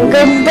 ang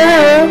ganda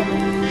oh.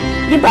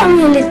 Di ba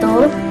anghel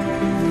ito?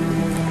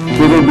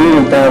 Kerubin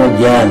ang tawag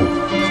yan.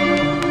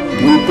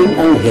 Munting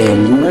anghel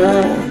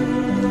na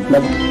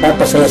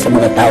nagpapasaya sa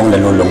mga taong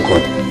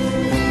nalulungkot.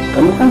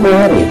 Ano ka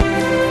mayari?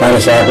 Para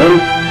sa akin,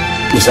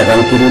 isa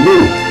kang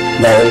kerubin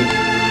dahil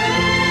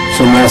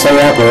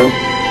sumasaya ako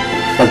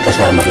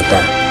pagkasama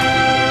kita.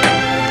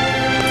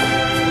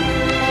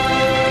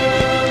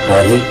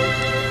 Hari,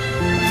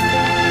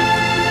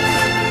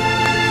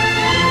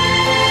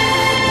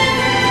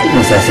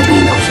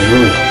 masasabihin ako sa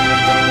iyo.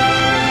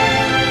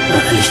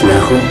 Aalis na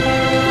ako.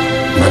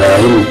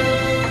 Marahil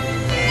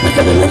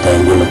matagal na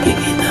tayong hindi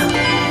magkikita.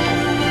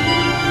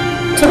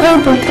 Saan kayo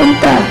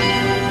pupunta?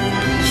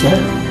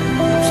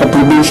 Sa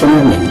probinsya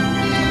namin.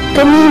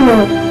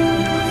 Kanino?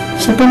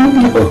 Sa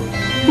pamilya ko.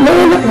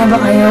 May anak na ba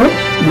kayo?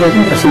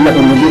 Hindi kasi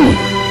laki mo din eh.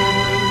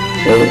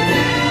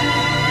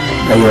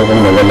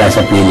 Ayokong nawala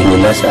sa piling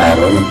nila sa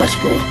araw ng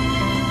Pasko.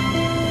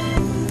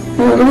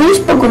 Luis,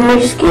 pag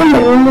umalis kayo,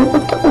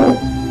 malulungkot ako.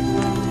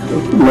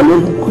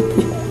 Malulungkot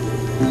eh.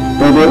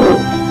 Pero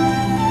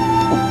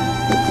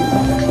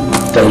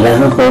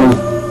kailangan ko alam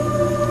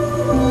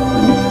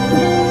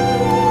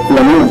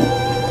mo,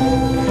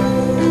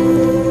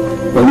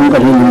 huwag mong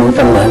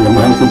kalilimutan na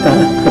mahal kita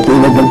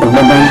katulad ng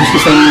pagmamahal ko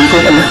sa sarili ko,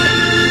 anak.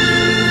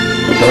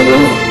 Pero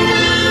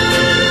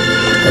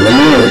alam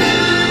mo,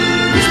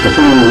 gusto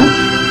ko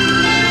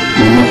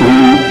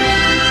mamatulog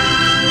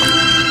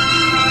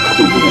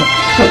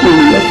sa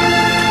ulat.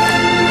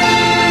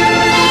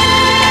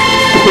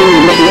 Ito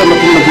yung nakianak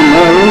yung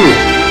maginawa eh.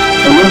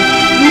 Ano?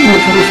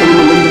 Masarap sa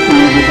mga ganda sa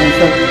mga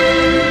bukasa.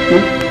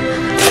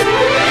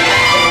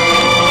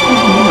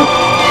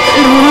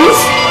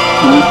 Luis?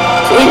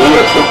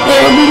 Kailangan ko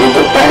kaya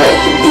dito para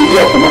hindi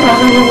ako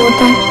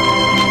makakalimutan.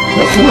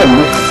 Ako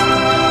ano?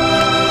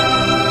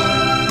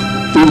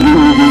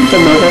 Hindi ka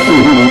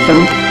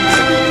makakalimutan.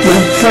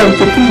 Mahal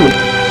ko ito.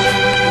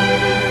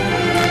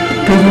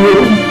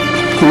 Pero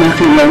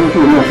kinakailangan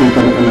ko makita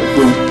ng anak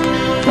ko.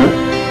 Ha?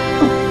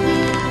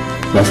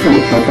 Basta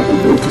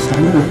magpapakabay ka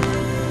sana.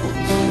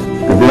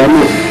 Kabila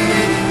mo,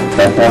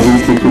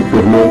 tatawin ko ito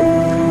pero mo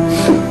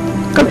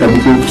katabi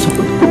ko ito sa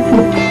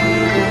pagkupo.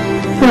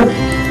 Ha?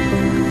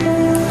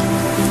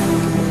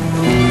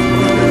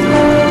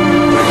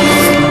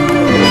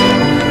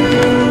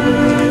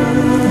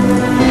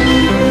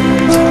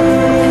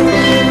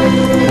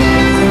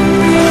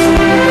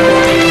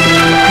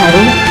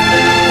 Hari?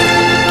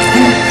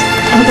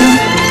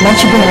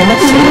 Lunch ba naman?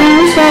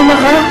 Sama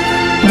ka?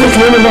 Hindi,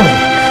 kayo naman.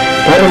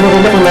 Pero mo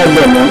rin ako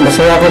nandun, ha?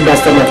 Masaya ako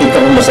basta makita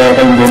kong masaya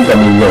kang buong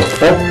pamilya.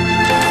 Ha?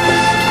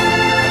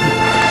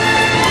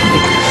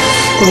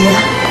 Kuya,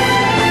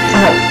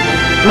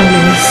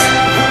 malinis.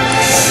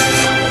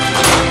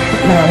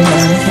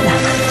 Maraming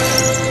salamat.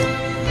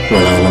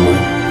 Wala naman.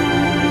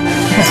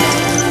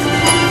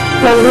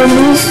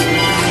 Luis,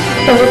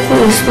 Merry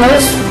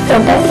Christmas.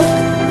 Bye-bye.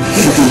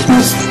 Merry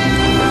Christmas.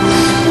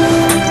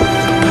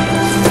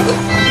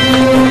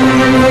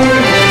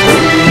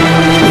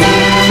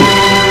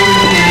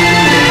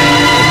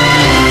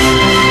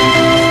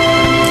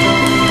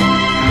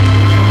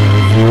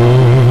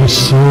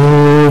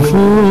 Yourself a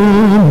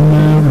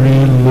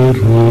merry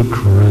little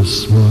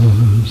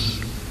Christmas.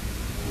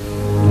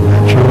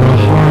 Let your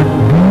heart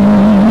be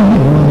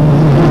light.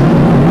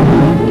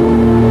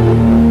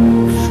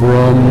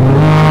 From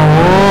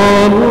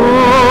now on,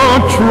 our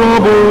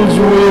troubles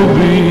will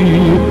be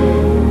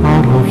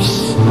out of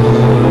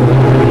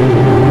sight.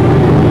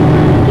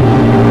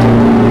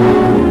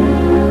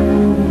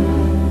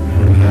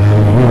 And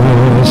have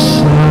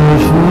yourself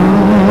a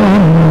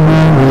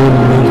merry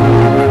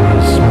little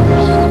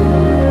Christmas.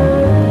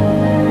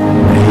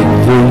 Make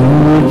the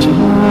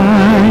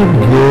Yuletide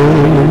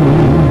gay.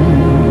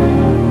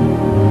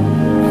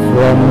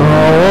 From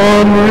now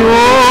on,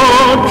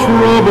 your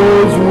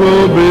troubles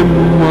will be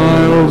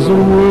miles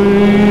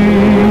away.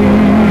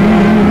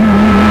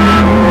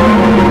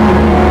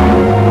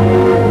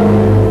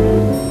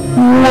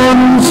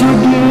 Once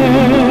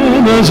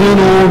again, as in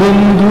olden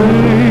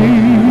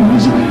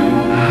days,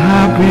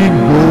 happy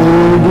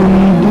golden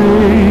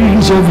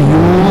days of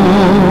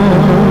yore.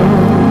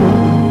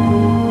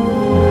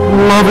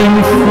 Loving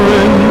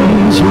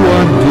friends who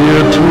are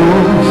dear to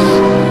us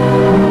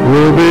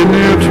will be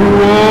near to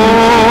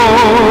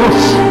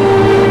us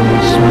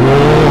once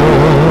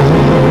more.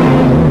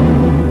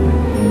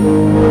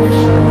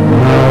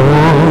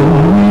 Now on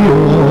we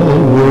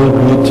all will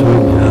be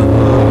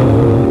together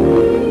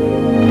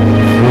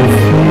for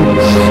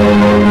feast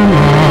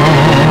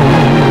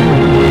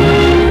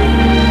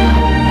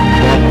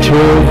but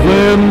till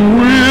then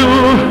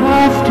we'll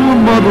have to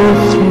muddle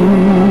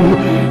through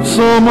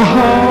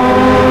somehow.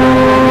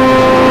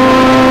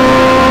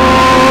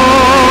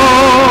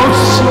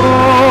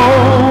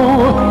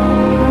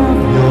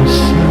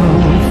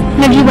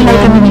 Naghiwalay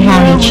kami ni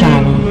Harry at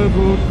Sharon.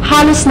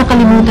 Halos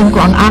nakalimutan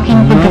ko ang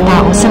aking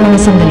pagkatao sa mga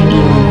sandaling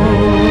iyon.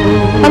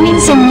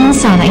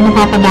 Paminsan-minsan ay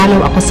napapadalaw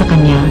ako sa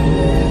kanya,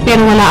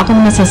 pero wala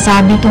akong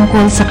nasasabi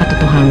tungkol sa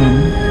katotohanan.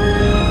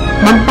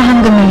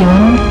 Magpahanggang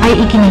ngayon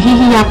ay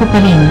ikinahihiya ko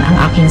pa rin ang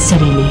aking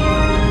sarili.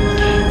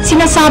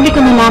 Sinasabi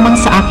ko na lamang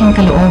sa aking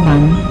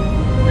kalooban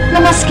na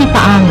maski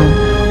paano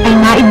ay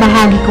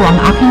naibahagi ko ang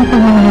aking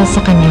pagmamahal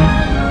sa kanya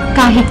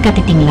kahit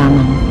katiting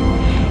lamang.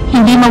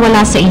 Hindi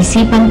mawala sa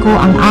isipan ko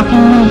ang aking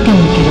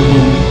munting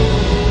Kerubin.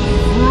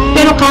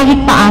 Pero kahit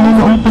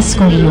paano noong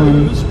Paskong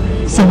iyon,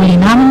 sa huli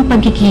naming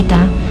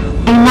pagkikita,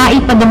 ay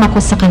naipadama ko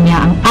sa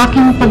kanya ang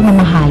aking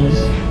pagmamahal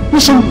na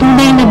siyang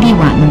tunay na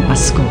diwa ng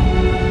Pasko.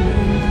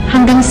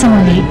 Hanggang sa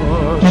muli,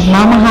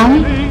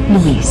 nagmamahal,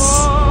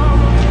 Luis.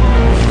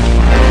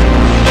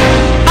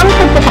 Ang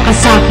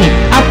pagpapakasakit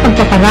at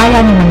pagpaparaya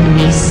ni Mang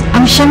Luis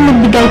ang siyang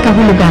nagbigay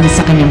kahulugan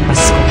sa kanyang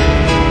Pasko.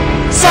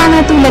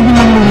 Sana tulad ni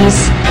Mang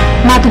Luis,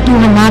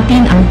 matutunan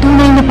natin ang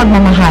tunay na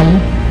pagmamahal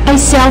ay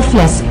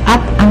selfless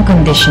at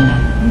unconditional.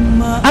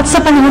 At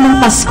sa panahon ng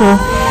Pasko,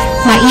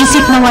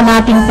 naisip nawa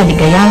nating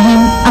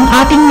paligayahin ang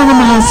ating mga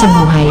mahal sa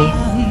buhay,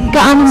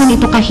 gaano man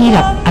ito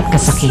kahirap at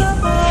kasakit.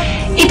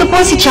 Ito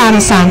po si Charo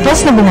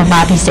Santos na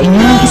bumabati sa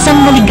inyo ng isang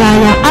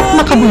maligaya at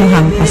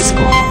makabuluhang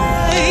Pasko.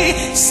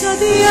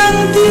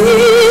 Sadyang di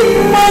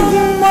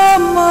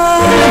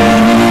magmamahal,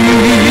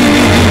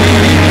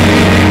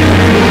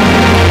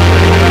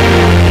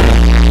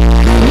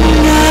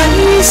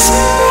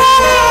 nais